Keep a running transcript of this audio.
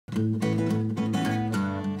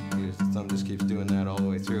just keeps doing that all the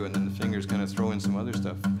way through, and then the fingers kind of throw in some other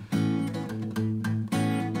stuff. And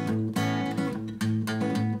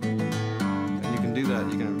you can do that,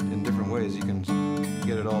 you can, in different ways. You can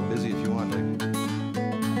get it all busy if you want to.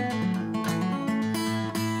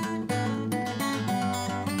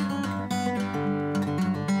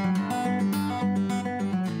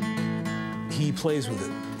 He plays with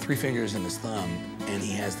 3 fingers and his thumb, and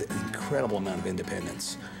he has an incredible amount of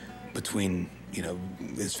independence between, you know,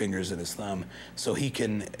 his fingers and his thumb. So he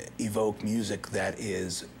can evoke music that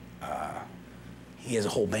is, he has a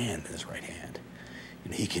whole band in his right hand.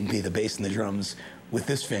 You know, he can be the bass and the drums with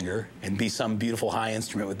this finger, and be some beautiful high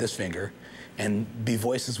instrument with this finger, and be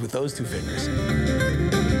voices with those 2 fingers.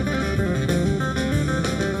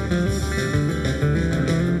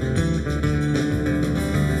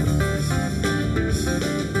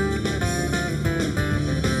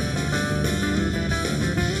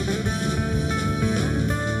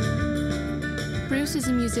 Bruce is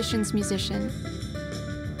a musician's musician.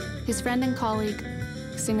 His friend and colleague,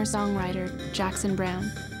 singer-songwriter Jackson Browne.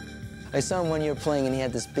 I saw him one year playing, and he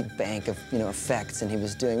had this big bank of, you know, effects, and he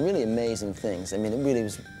was doing really amazing things. I mean, it really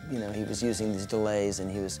was, you know, he was using these delays,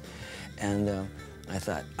 and I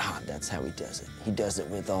thought, that's how he does it. He does it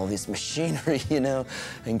with all this machinery, you know,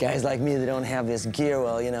 and guys like me that don't have this gear,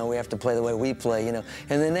 well, you know, we have to play the way we play, you know.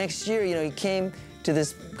 And the next year, you know, he came to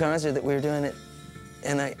this concert that we were doing it,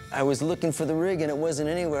 and I was looking for the rig, and it wasn't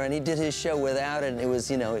anywhere, and he did his show without it, and it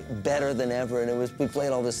was, you know, better than ever, and we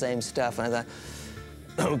played all the same stuff, and I thought,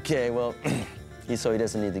 okay, well, so he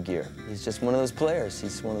doesn't need the gear. He's just one of those players.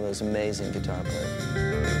 He's one of those amazing guitar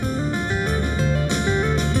players.